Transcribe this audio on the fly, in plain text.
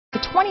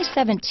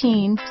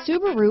2017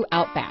 Subaru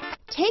Outback.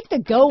 Take the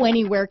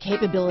go-anywhere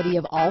capability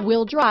of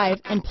all-wheel drive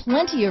and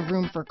plenty of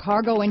room for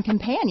cargo and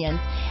companions,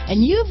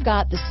 and you've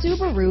got the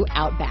Subaru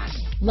Outback.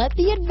 Let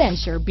the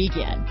adventure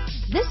begin.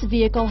 This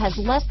vehicle has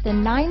less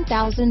than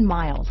 9,000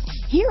 miles.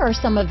 Here are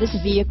some of this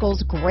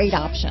vehicle's great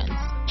options: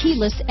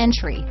 keyless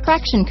entry,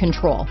 traction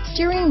control,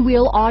 steering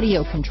wheel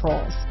audio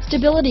controls,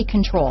 stability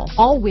control,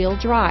 all-wheel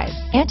drive,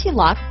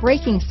 anti-lock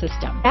braking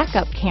system,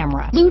 backup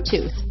camera,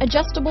 Bluetooth,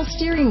 adjustable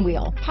steering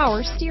wheel,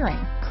 power steering,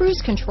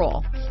 cruise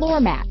control, floor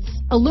mats,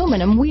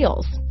 aluminum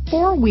wheels,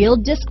 four-wheel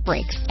disc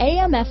brakes,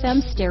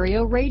 AM/FM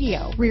stereo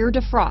radio, rear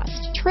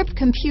defrost, trip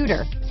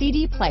computer,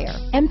 CD player,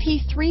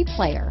 MP3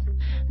 player.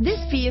 This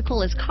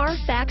vehicle is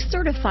Carfax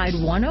certified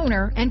one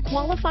owner and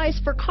qualifies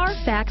for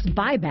Carfax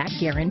buyback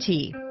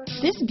guarantee.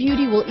 This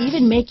beauty will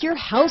even make your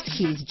house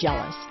keys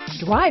jealous.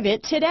 Drive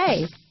it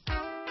today.